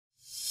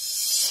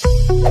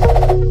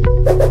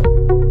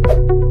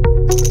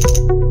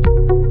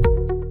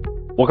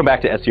Welcome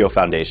back to SEO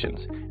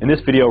Foundations. In this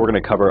video, we're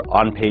going to cover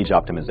on-page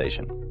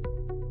optimization.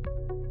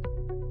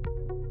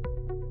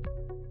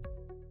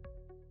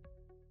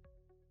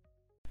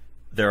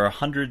 There are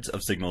hundreds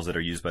of signals that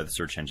are used by the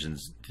search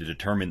engines to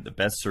determine the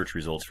best search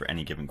results for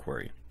any given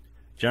query.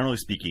 Generally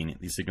speaking,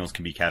 these signals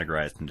can be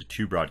categorized into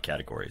two broad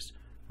categories: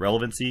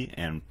 relevancy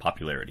and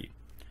popularity.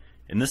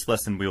 In this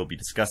lesson, we will be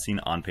discussing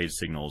on-page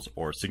signals,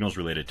 or signals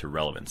related to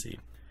relevancy.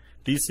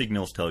 These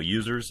signals tell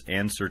users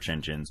and search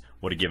engines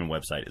what a given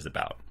website is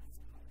about.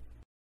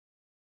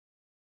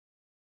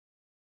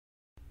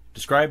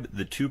 Describe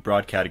the two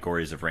broad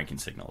categories of ranking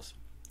signals.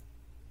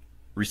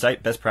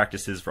 Recite best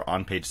practices for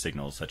on-page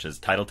signals such as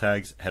title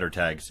tags, header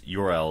tags,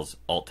 URLs,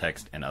 alt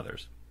text, and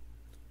others.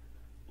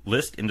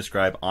 List and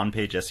describe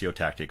on-page SEO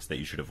tactics that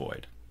you should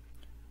avoid.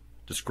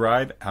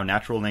 Describe how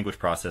natural language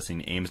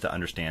processing aims to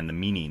understand the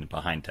meaning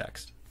behind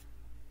text.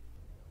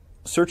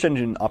 Search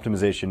engine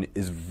optimization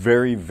is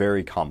very,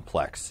 very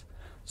complex.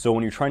 So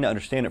when you're trying to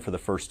understand it for the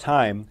first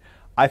time,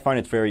 I find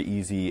it's very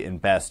easy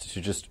and best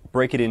to just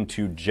break it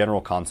into general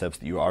concepts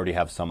that you already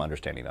have some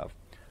understanding of.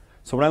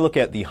 So when I look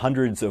at the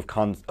hundreds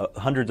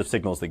of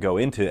signals that go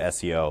into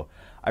SEO,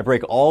 I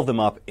break all of them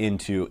up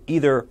into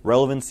either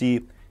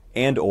relevancy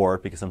and/or,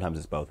 because sometimes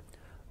it's both,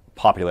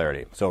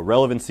 popularity. So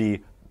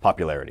relevancy,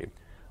 popularity.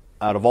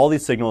 Out of all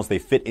these signals, they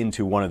fit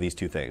into one of these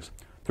two things.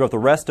 Throughout the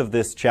rest of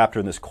this chapter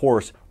in this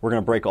course, we're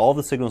going to break all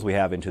the signals we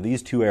have into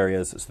these two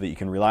areas so that you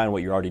can rely on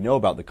what you already know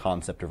about the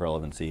concept of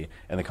relevancy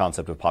and the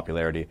concept of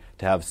popularity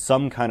to have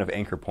some kind of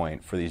anchor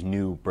point for these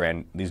new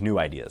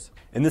ideas.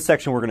 In this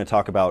section, we're going to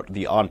talk about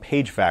the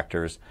on-page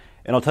factors,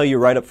 and I'll tell you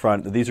right up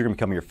front that these are going to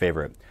become your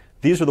favorite.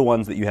 These are the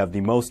ones that you have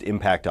the most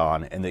impact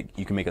on and that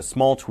you can make a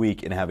small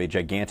tweak and have a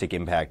gigantic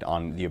impact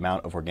on the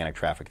amount of organic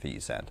traffic that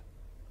you send.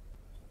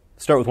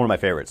 Start with one of my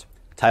favorites,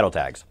 title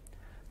tags.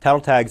 Title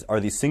tags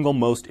are the single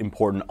most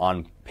important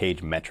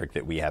on-page metric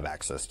that we have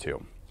access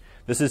to.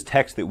 This is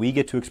text that we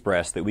get to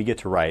express, that we get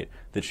to write,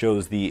 that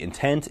shows the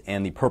intent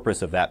and the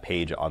purpose of that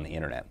page on the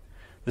internet.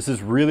 This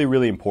is really,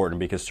 really important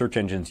because search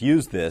engines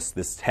use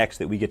this text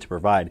that we get to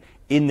provide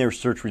in their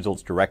search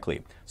results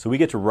directly. So we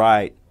get to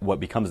write what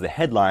becomes the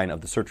headline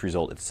of the search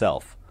result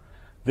itself.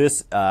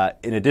 This,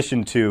 in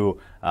addition to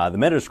the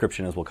meta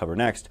description, as we'll cover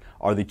next,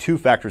 are the two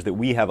factors that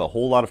we have a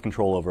whole lot of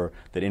control over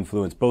that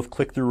influence both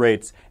click-through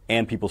rates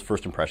and people's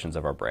first impressions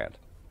of our brand.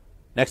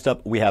 Next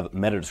up, we have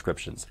meta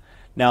descriptions.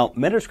 Now,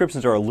 meta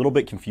descriptions are a little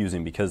bit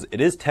confusing because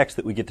it is text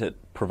that we get to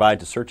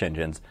provide to search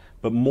engines,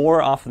 but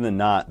more often than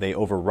not, they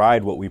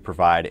override what we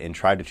provide and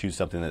try to choose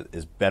something that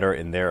is better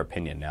in their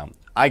opinion. Now,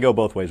 I go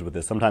both ways with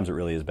this. Sometimes it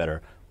really is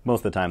better. Most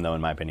of the time, though,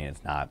 in my opinion,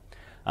 it's not.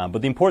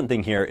 But the important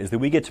thing here is that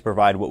we get to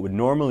provide what would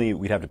normally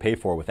we'd have to pay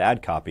for with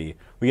ad copy.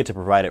 We get to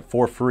provide it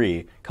for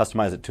free,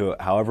 customize it to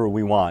however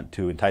we want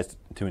to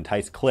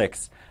entice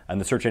clicks, and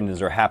the search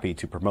engines are happy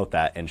to promote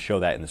that and show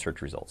that in the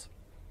search results.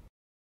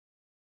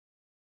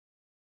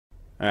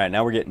 All right,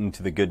 now we're getting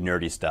to the good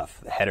nerdy stuff,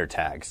 the header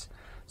tags.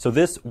 So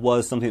this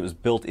was something that was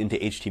built into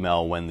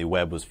HTML when the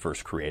web was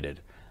first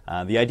created.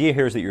 The idea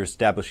here is that you're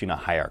establishing a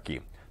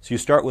hierarchy. So you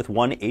start with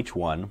one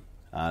H1,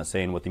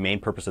 saying what the main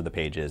purpose of the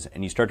page is,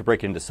 and you start to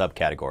break it into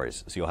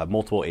subcategories. So you'll have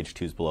multiple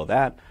H2s below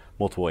that,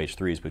 multiple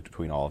H3s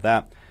between all of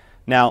that.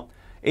 Now,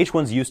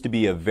 H1s used to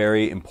be a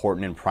very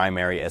important and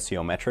primary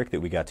SEO metric that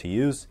we got to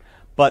use,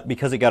 but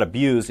because it got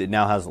abused, it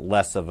now has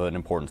less of an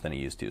importance than it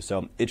used to.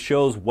 So it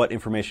shows what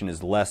information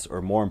is less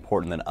or more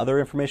important than other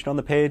information on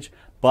the page,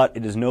 but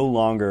it is no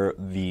longer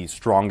the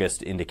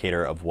strongest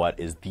indicator of what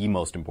is the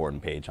most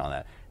important page on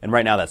that. And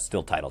right now, that's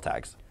still title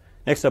tags.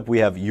 Next up, we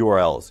have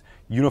URLs,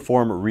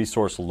 Uniform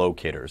Resource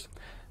Locators.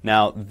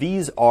 Now,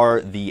 these are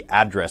the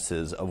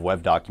addresses of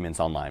web documents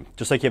online.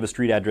 Just like you have a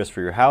street address for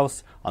your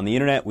house, on the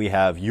internet, we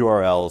have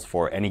URLs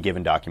for any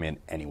given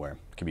document anywhere.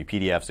 It could be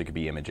PDFs, it could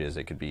be images,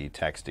 it could be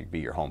text, it could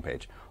be your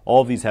homepage.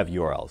 All of these have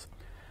URLs.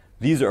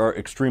 These are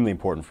extremely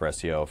important for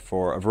SEO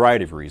for a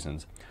variety of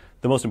reasons.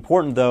 The most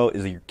important, though,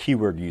 is your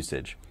keyword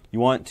usage.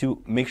 You want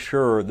to make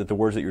sure that the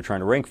words that you're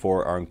trying to rank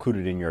for are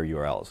included in your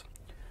URLs.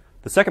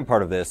 The second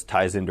part of this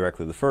ties in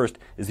directly to the first,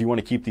 is you want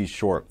to keep these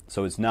short.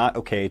 So it's not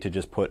okay to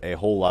just put a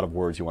whole lot of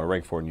words you want to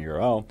rank for in your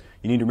URL.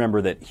 You need to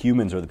remember that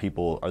humans are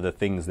the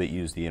things that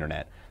use the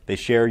internet. They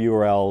share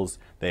URLs,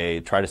 they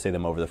try to say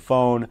them over the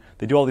phone,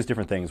 they do all these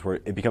different things where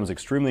it becomes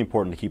extremely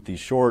important to keep these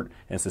short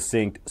and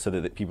succinct so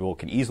that people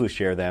can easily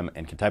share them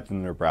and can type them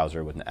in their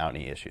browser without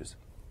any issues.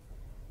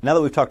 Now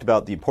that we've talked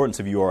about the importance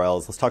of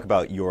URLs, let's talk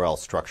about URL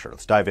structure.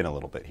 Let's dive in a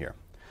little bit here.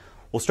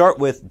 We'll start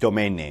with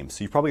domain names.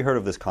 So you've probably heard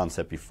of this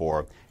concept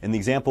before. In the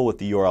example with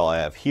the URL I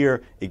have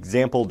here,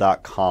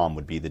 example.com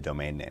would be the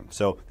domain name.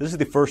 So this is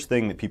the first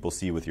thing that people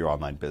see with your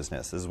online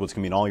business. This is what's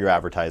going to be in all your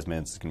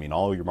advertisements. It's going to be in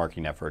all your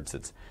marketing efforts.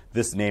 It's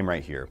this name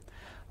right here.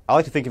 I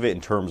like to think of it in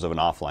terms of an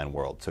offline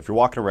world. So if you're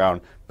walking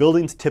around,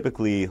 buildings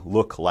typically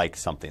look like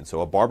something.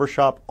 So a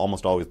barbershop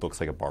almost always looks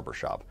like a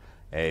barbershop.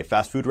 A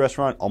fast food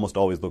restaurant almost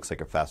always looks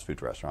like a fast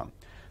food restaurant.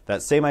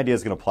 That same idea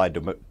is going to apply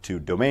to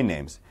domain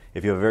names.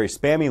 If you have a very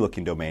spammy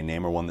looking domain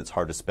name or one that's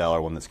hard to spell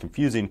or one that's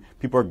confusing,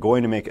 people are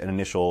going to make an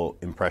initial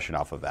impression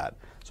off of that.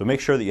 So make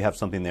sure that you have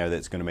something there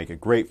that's going to make a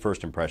great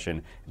first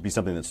impression, be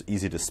something that's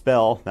easy to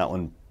spell, not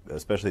one,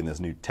 especially in this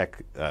new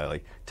tech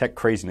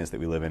craziness that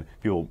we live in.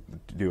 People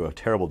do a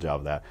terrible job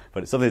of that,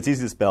 but it's something that's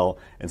easy to spell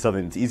and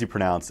something that's easy to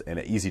pronounce and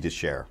easy to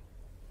share.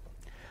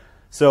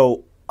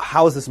 So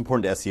how is this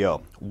important to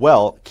SEO?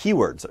 Well,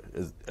 keywords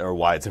are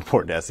why it's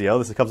important to SEO.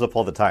 This comes up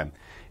all the time.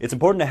 It's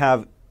important to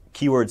have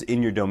keywords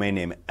in your domain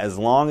name as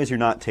long as you're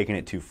not taking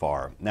it too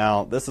far.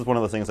 Now, this is one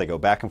of the things I go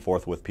back and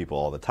forth with people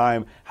all the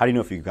time. How do you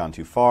know if you've gone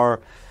too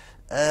far?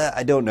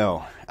 I don't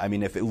know. I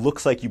mean, if it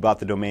looks like you bought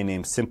the domain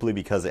name simply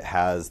because it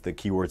has the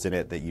keywords in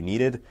it that you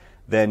needed,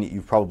 then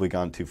you've probably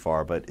gone too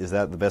far. But is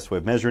that the best way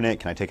of measuring it?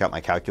 Can I take out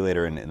my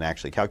calculator and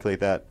actually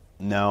calculate that?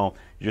 No,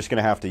 you're just going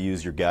to have to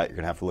use your gut. You're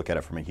going to have to look at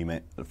it from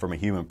a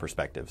human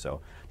perspective. So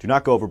do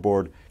not go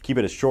overboard. Keep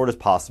it as short as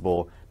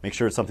possible. Make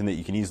sure it's something that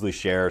you can easily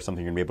share,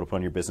 something you're going to be able to put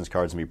on your business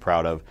cards and be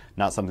proud of,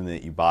 not something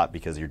that you bought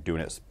because you're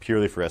doing it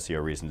purely for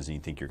SEO reasons and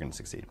you think you're going to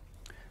succeed.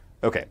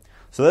 Okay,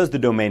 so that's the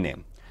domain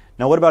name.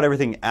 Now what about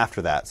everything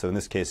after that? So in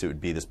this case, it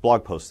would be this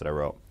blog post that I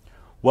wrote.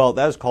 Well,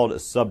 that is called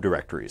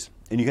subdirectories.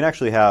 And you can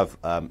actually have,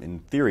 in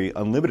theory,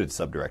 unlimited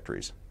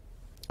subdirectories.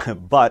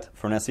 But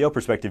from an SEO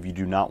perspective, you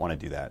do not want to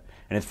do that.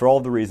 And it's for all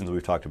the reasons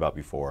we've talked about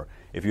before.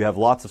 If you have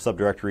lots of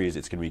subdirectories,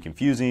 it's going to be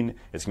confusing,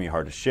 it's going to be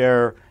hard to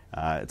share,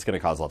 it's going to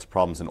cause lots of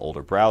problems in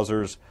older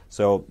browsers.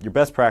 So your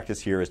best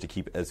practice here is to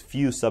keep as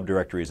few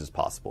subdirectories as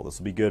possible. This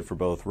will be good for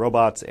both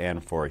robots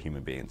and for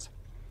human beings.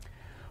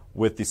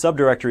 With the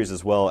subdirectories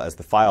as well as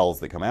the files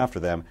that come after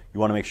them, you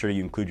want to make sure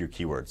you include your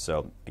keywords.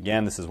 So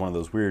again, this is one of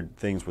those weird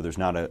things where there's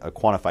not a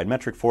quantified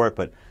metric for it,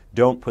 but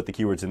don't put the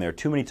keywords in there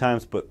too many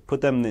times, but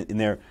put them in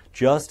there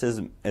just as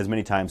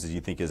many times as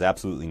you think is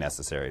absolutely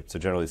necessary. So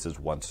generally this is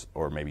once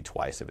or maybe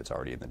twice if it's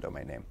already in the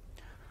domain name.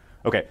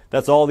 Okay,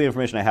 that's all the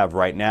information I have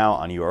right now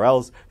on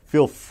URLs.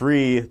 Feel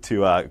free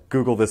to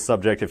Google this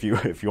subject if you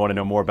want to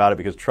know more about it,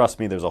 because trust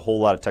me, there's a whole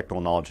lot of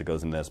technical knowledge that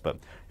goes in this, but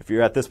if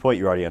you're at this point,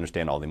 you already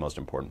understand all the most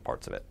important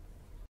parts of it.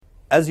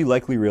 As you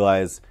likely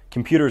realize,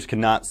 computers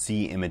cannot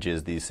see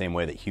images the same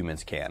way that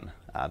humans can.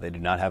 They do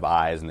not have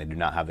eyes and they do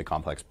not have the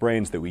complex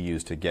brains that we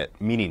use to get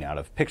meaning out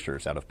of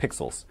pictures, out of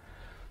pixels.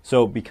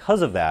 So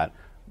because of that,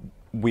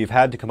 we've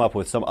had to come up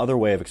with some other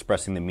way of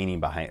expressing the meaning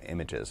behind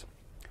images.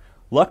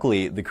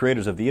 Luckily, the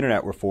creators of the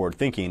internet were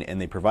forward-thinking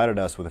and they provided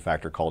us with a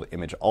factor called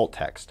image alt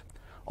text.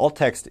 Alt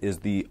text is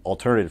the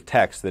alternative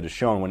text that is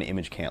shown when an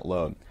image can't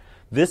load.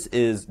 This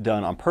is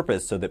done on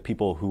purpose so that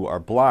people who are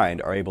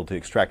blind are able to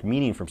extract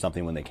meaning from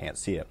something when they can't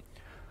see it.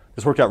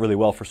 This worked out really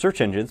well for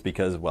search engines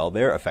because, well,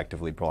 they're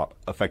effectively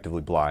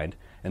blind,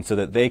 and so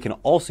that they can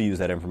also use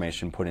that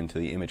information put into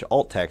the image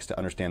alt text to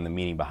understand the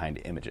meaning behind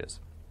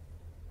images.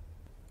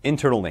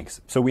 Internal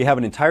links. So we have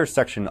an entire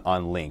section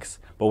on links,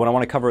 but what I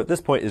want to cover at this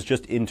point is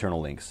just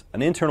internal links.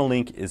 An internal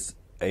link is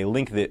a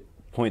link that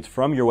points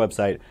from your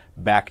website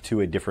back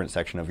to a different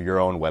section of your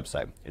own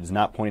website. It is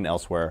not pointing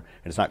elsewhere,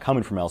 and it's not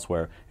coming from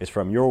elsewhere. It's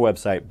from your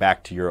website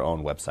back to your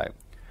own website.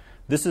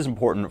 This is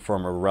important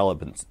from a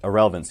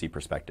relevancy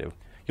perspective.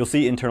 You'll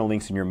see internal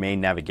links in your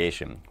main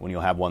navigation when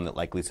you'll have one that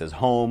likely says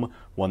home,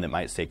 one that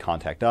might say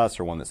contact us,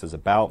 or one that says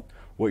about.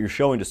 What you're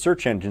showing to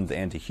search engines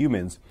and to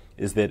humans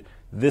is that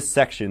this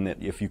section,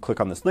 that if you click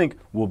on this link,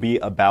 will be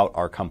about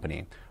our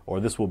company, or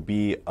this will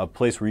be a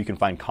place where you can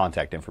find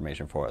contact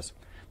information for us.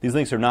 These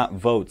links are not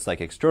votes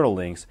like external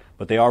links,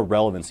 but they are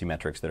relevancy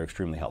metrics that are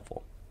extremely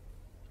helpful.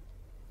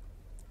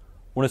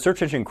 When a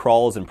search engine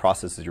crawls and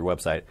processes your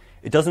website,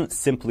 it doesn't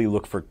simply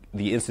look for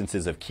the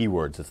instances of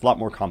keywords. It's a lot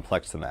more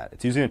complex than that.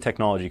 It's using a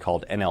technology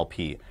called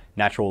NLP,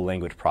 natural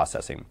language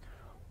processing.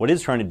 What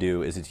it's trying to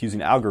do is it's using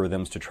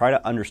algorithms to try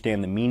to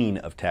understand the meaning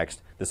of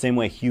text the same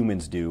way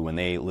humans do when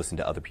they listen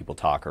to other people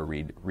talk or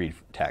read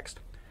text.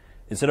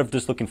 Instead of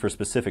just looking for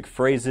specific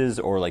phrases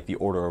or like the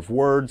order of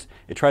words,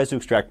 it tries to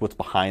extract what's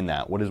behind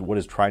that. What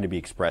is trying to be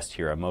expressed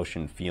here?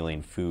 Emotion,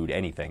 feeling, food,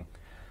 anything.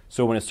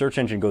 So when a search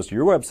engine goes to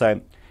your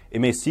website, it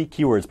may see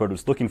keywords, but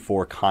it's looking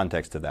for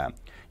context to that.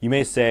 You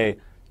may say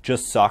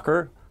just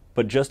soccer,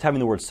 but just having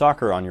the word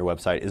soccer on your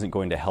website isn't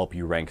going to help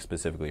you rank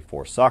specifically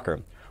for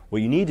soccer.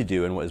 What you need to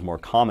do, and what is more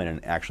common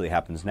and actually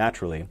happens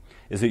naturally,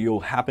 is that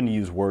you'll happen to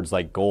use words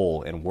like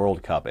goal and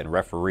World Cup and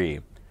referee.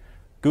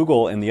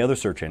 Google and the other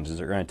search engines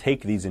are going to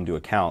take these into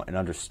account and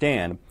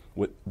understand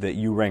that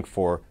you rank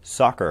for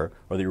soccer,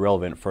 or that you're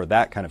relevant for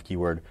that kind of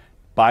keyword,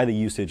 by the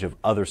usage of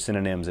other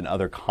synonyms and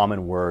other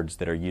common words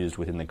that are used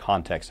within the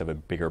context of a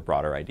bigger,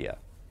 broader idea.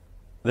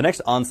 The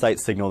next on-site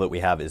signal that we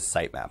have is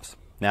sitemaps.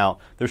 Now,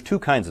 there's two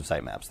kinds of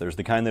sitemaps. There's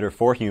the kind that are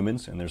for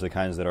humans, and there's the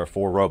kinds that are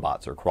for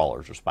robots or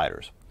crawlers or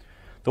spiders.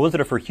 The ones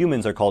that are for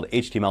humans are called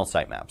HTML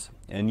sitemaps,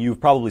 and you've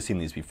probably seen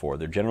these before.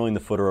 They're generally in the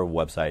footer of a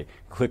website.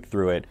 Click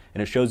through it,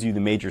 and it shows you the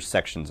major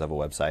sections of a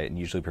website and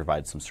usually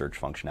provides some search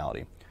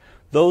functionality.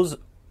 Those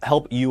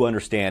help you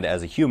understand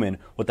as a human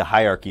what the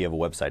hierarchy of a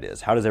website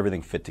is. How does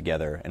everything fit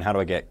together, and how do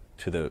I get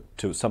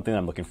to something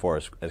I'm looking for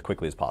as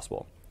quickly as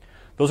possible?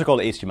 Those are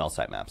called HTML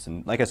sitemaps,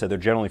 and like I said, they're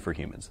generally for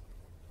humans.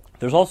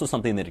 There's also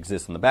something that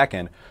exists on the back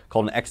end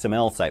called an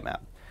XML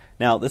sitemap.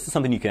 Now, this is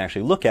something you can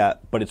actually look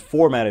at, but it's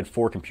formatted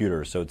for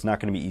computers, so it's not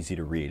going to be easy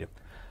to read.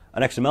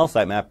 An XML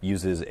sitemap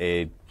uses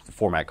a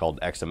format called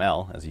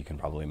XML, as you can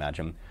probably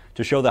imagine,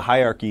 to show the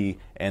hierarchy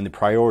and the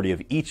priority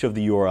of each of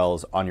the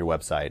URLs on your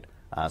website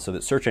so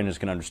that search engines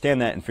can understand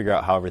that and figure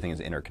out how everything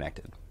is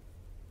interconnected.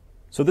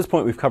 So at this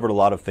point, we've covered a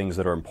lot of things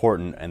that are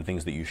important and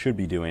things that you should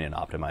be doing and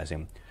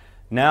optimizing.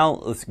 Now,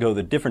 let's go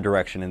the different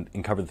direction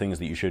and cover the things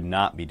that you should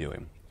not be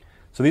doing.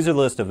 So these are the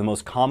list of the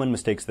most common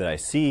mistakes that I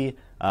see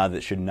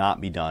that should not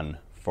be done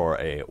for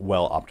a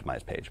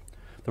well-optimized page.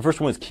 The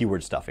first one is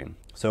keyword stuffing.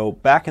 So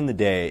back in the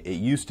day, it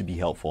used to be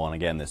helpful, and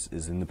again, this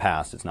is in the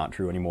past, it's not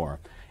true anymore.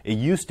 It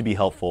used to be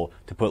helpful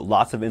to put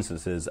lots of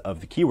instances of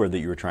the keyword that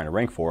you were trying to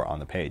rank for on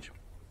the page.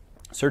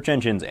 Search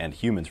engines, and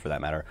humans for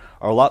that matter,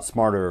 are a lot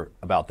smarter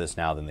about this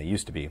now than they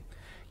used to be.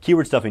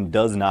 Keyword stuffing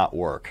does not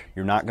work.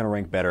 You're not going to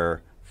rank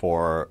better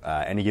for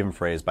any given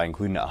phrase by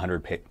including it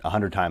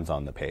 100 times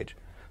on the page.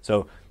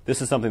 So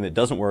this is something that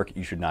doesn't work.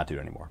 You should not do it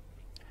anymore.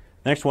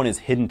 The next one is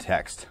hidden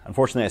text.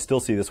 Unfortunately, I still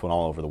see this one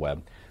all over the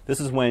web. This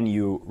is when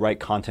you write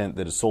content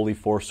that is solely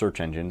for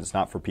search engines. It's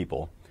not for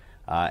people.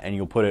 And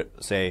you'll put it,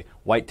 say,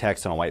 white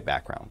text on a white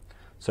background.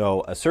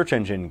 So a search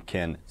engine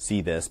can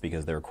see this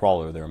because they're a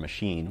crawler, they're a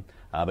machine,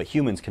 but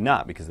humans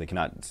cannot because they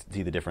cannot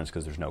see the difference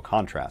because there's no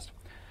contrast.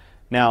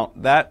 Now,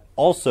 that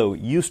also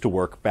used to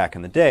work back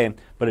in the day,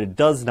 but it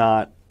does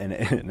not,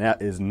 and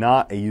that is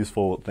not a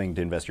useful thing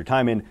to invest your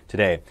time in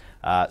today.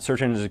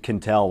 Search engines can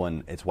tell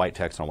when it's white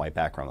text on a white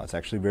background. That's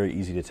actually very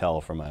easy to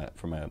tell from a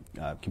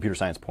computer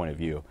science point of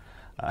view.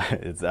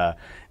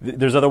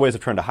 There's other ways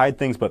of trying to hide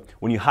things, but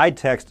when you hide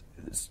text,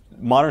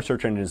 modern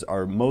search engines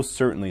are most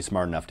certainly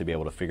smart enough to be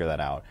able to figure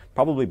that out.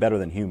 Probably better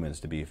than humans,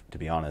 to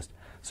be honest.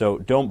 So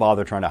don't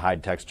bother trying to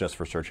hide text just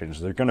for search engines.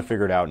 They're going to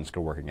figure it out and it's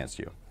going to work against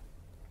you.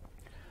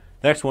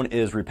 The next one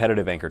is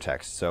repetitive anchor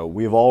text. So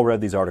we've all read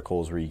these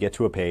articles where you get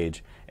to a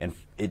page and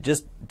it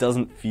just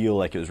doesn't feel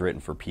like it was written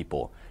for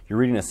people. You're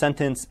reading a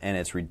sentence and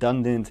it's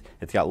redundant.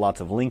 It's got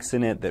lots of links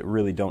in it that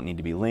really don't need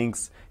to be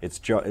links. It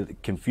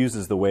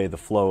confuses the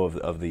flow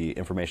of the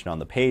information on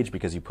the page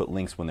because you put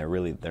links when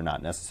they're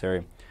not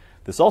necessary.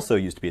 This also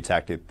used to be a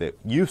tactic that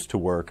used to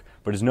work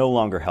but is no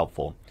longer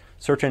helpful.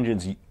 Search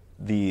engines,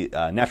 the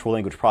natural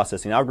language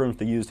processing algorithms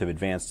they use have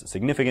advanced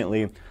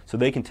significantly, so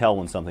they can tell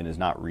when something is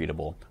not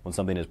readable, when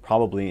something is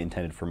probably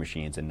intended for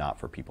machines and not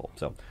for people.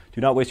 So do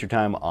not waste your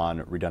time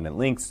on redundant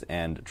links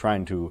and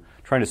trying to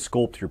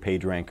sculpt your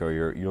page rank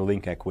or your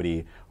link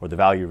equity or the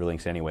value of your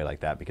links anyway like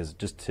that, because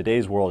just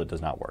today's world, it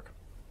does not work.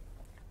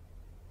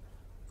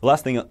 The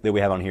last thing that we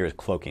have on here is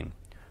cloaking.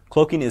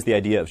 Cloaking is the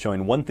idea of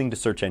showing one thing to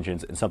search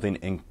engines and something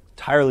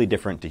entirely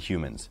different to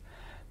humans.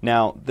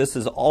 Now, this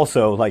is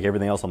also, like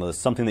everything else on the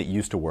list, something that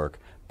used to work,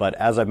 but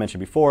as I've mentioned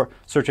before,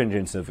 search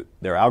engines,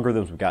 their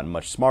algorithms have gotten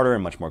much smarter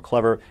and much more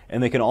clever,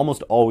 and they can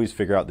almost always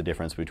figure out the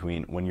difference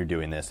between when you're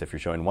doing this, if you're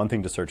showing one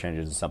thing to search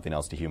engines and something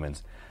else to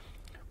humans.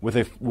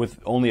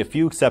 With only a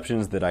few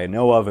exceptions that I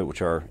know of,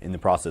 which are in the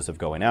process of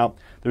going out,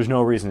 there's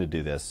no reason to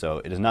do this, so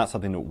it is not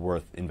something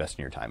worth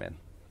investing your time in.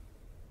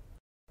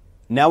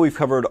 Now we've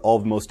covered all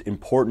the most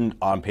important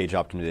on-page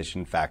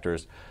optimization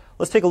factors.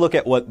 Let's take a look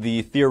at what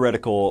the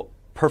theoretical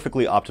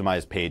perfectly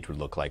optimized page would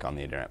look like on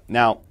the internet.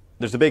 Now,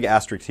 there's a big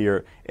asterisk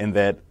here in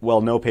that, well,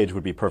 no page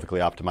would be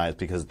perfectly optimized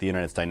because the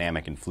internet's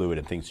dynamic and fluid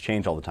and things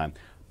change all the time.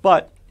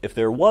 But if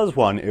there was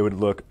one, it would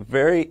look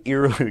very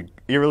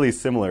eerily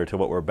similar to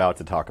what we're about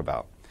to talk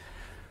about.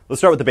 Let's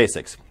start with the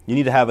basics. You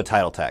need to have a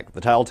title tag. The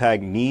title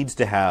tag needs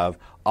to have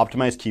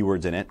optimized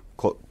keywords in it,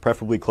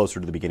 preferably closer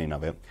to the beginning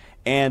of it,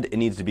 and it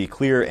needs to be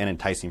clear and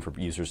enticing for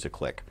users to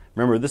click.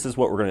 Remember, this is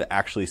what we're going to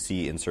actually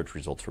see in search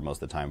results for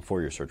most of the time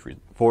for your search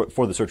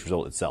for the search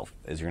result itself,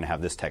 is you're going to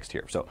have this text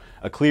here. So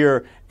a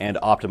clear and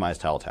optimized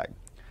title tag.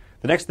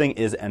 The next thing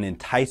is an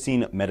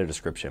enticing meta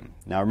description.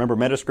 Now remember,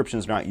 meta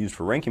descriptions are not used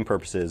for ranking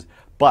purposes,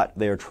 but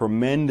they are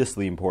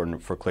tremendously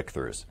important for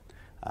click-throughs.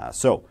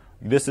 So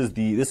this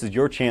is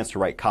your chance to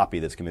write copy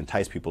that's going to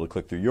entice people to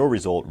click through your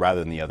result rather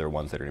than the other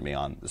ones that are going to be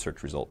on the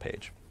search result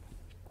page.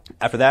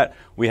 After that,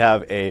 we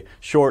have a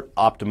short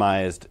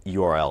optimized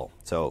URL.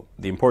 So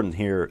the important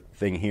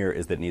thing here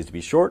is that it needs to be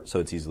short, so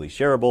it's easily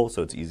shareable,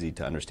 so it's easy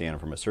to understand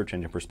from a search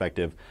engine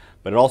perspective,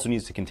 but it also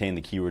needs to contain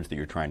the keywords that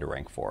you're trying to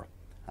rank for.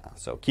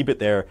 So keep it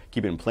there,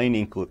 keep it in plain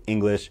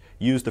English,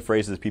 use the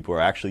phrases people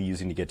are actually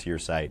using to get to your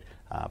site,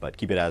 but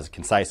keep it as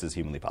concise as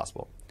humanly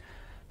possible.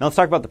 Now let's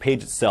talk about the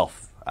page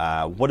itself.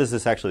 What does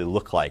this actually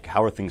look like?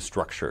 How are things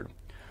structured?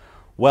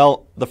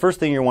 Well, the first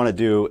thing you want to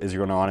do is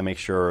you're going to want to make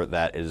sure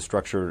that it is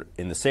structured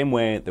in the same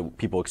way that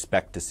people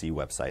expect to see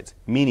websites,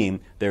 meaning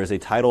there is a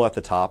title at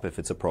the top if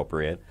it's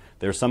appropriate,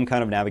 there's some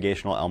kind of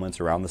navigational elements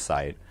around the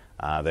site,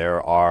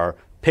 there are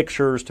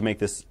pictures to make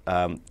this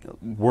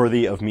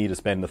worthy of me to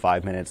spend the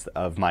 5 minutes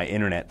of my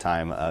internet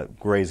time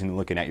grazing and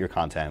looking at your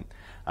content,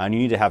 and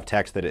you need to have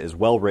text that is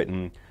well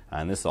written,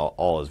 And this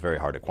all is very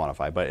hard to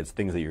quantify, but it's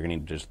things that you're going to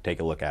need to just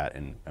take a look at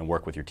and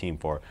work with your team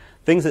for.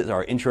 Things that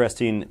are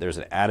interesting, there's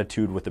an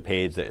attitude with the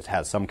page that it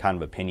has some kind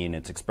of opinion,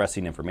 it's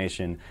expressing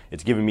information,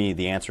 it's giving me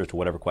the answers to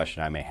whatever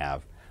question I may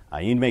have.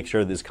 You need to make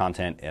sure this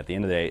content, at the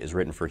end of the day, is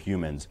written for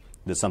humans.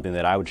 This is something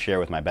that I would share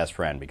with my best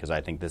friend because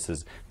I think this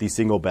is the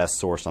single best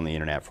source on the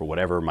internet for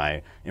whatever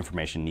my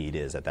information need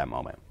is at that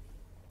moment.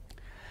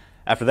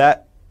 After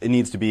that, it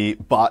needs to be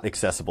bot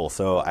accessible.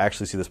 So I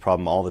actually see this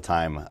problem all the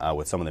time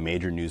with some of the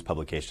major news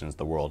publications in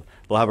the world.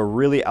 They'll have a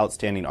really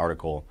outstanding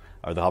article,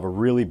 or they'll have a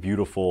really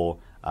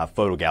beautiful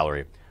photo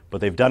gallery,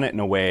 but they've done it in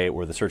a way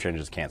where the search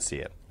engines can't see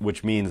it,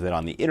 which means that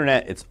on the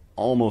internet it's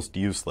almost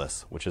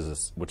useless, which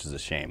is a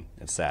shame.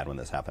 It's sad when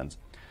this happens.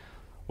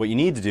 What you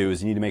need to do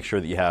is you need to make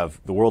sure that you have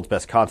the world's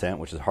best content,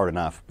 which is hard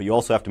enough, but you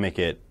also have to make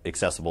it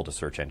accessible to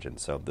search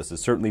engines. So this is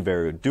certainly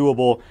very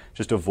doable.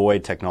 Just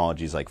avoid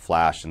technologies like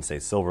Flash and say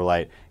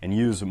Silverlight and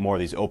use more of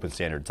these open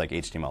standards like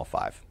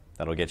HTML5.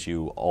 That'll get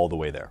you all the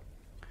way there.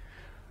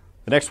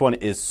 The next one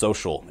is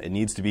social. It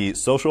needs to be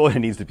social, it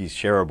needs to be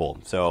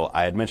shareable. So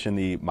I had mentioned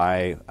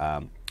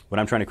when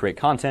I'm trying to create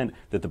content,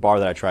 that the bar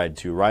that I tried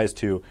to rise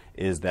to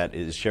is that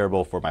it is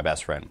shareable for my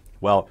best friend.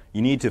 Well,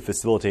 you need to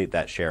facilitate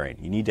that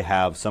sharing. You need to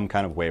have some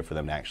kind of way for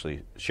them to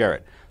actually share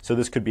it. So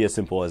this could be as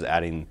simple as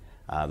adding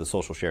the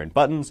social sharing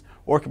buttons,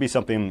 or it could be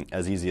something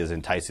as easy as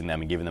enticing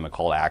them and giving them a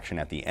call to action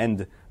at the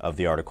end of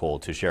the article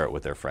to share it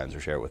with their friends or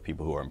share it with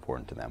people who are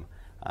important to them.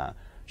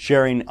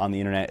 Sharing on the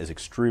internet is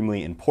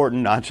extremely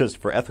important, not just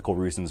for ethical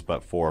reasons,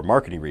 but for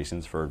marketing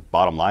reasons, for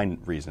bottom line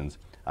reasons.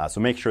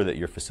 So make sure that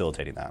you're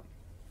facilitating that.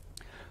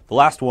 The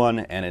last one,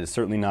 and it is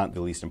certainly not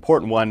the least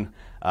important one,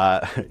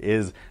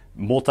 is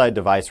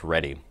multi-device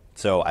ready.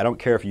 So I don't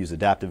care if you use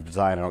adaptive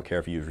design, I don't care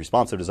if you use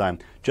responsive design,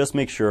 just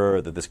make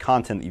sure that this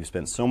content that you've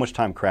spent so much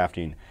time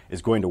crafting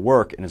is going to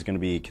work and is going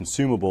to be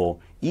consumable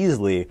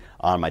easily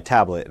on my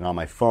tablet and on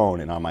my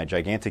phone and on my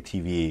gigantic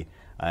TV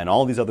and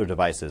all these other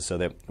devices, so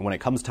that when it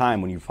comes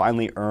time, when you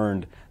finally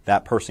earned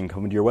that person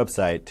coming to your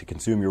website to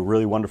consume your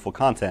really wonderful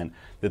content,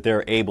 that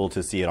they're able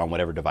to see it on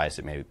whatever device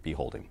it may be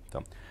holding.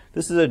 So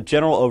this is a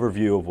general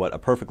overview of what a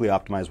perfectly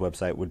optimized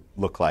website would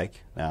look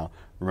like. Now,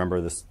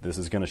 remember, this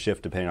is going to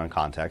shift depending on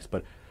context,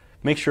 but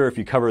make sure if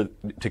you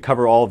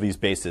cover all of these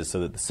bases so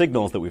that the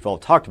signals that we've all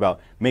talked about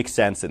make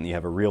sense and you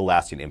have a real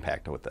lasting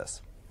impact with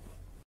this.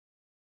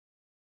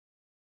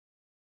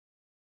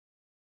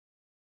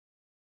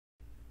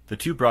 The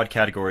two broad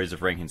categories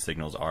of ranking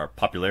signals are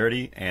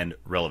popularity and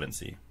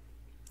relevancy.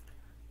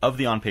 Of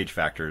the on-page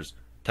factors,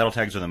 title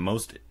tags are the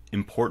most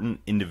important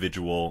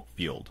individual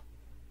field.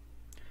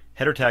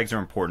 Header tags are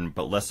important,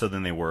 but less so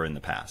than they were in the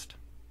past.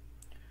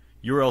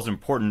 URL is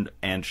important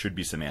and should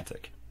be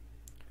semantic.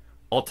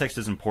 Alt text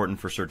is important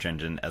for search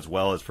engine as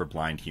well as for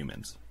blind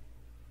humans.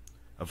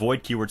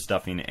 Avoid keyword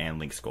stuffing and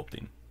link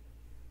sculpting.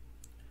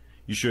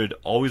 You should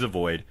always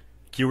avoid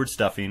keyword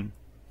stuffing,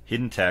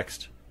 hidden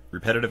text,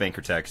 repetitive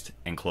anchor text,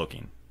 and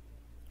cloaking.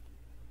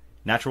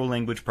 Natural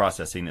language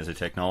processing is a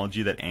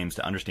technology that aims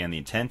to understand the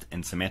intent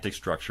and semantic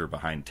structure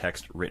behind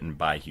text written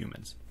by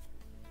humans.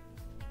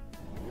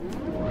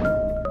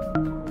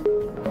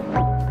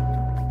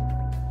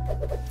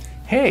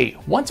 Hey,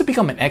 want to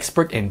become an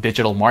expert in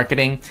digital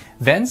marketing?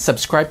 Then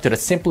subscribe to the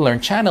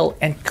Simplilearn channel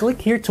and click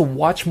here to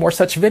watch more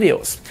such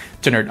videos.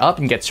 To nerd up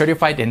and get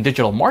certified in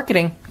digital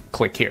marketing,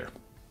 click here.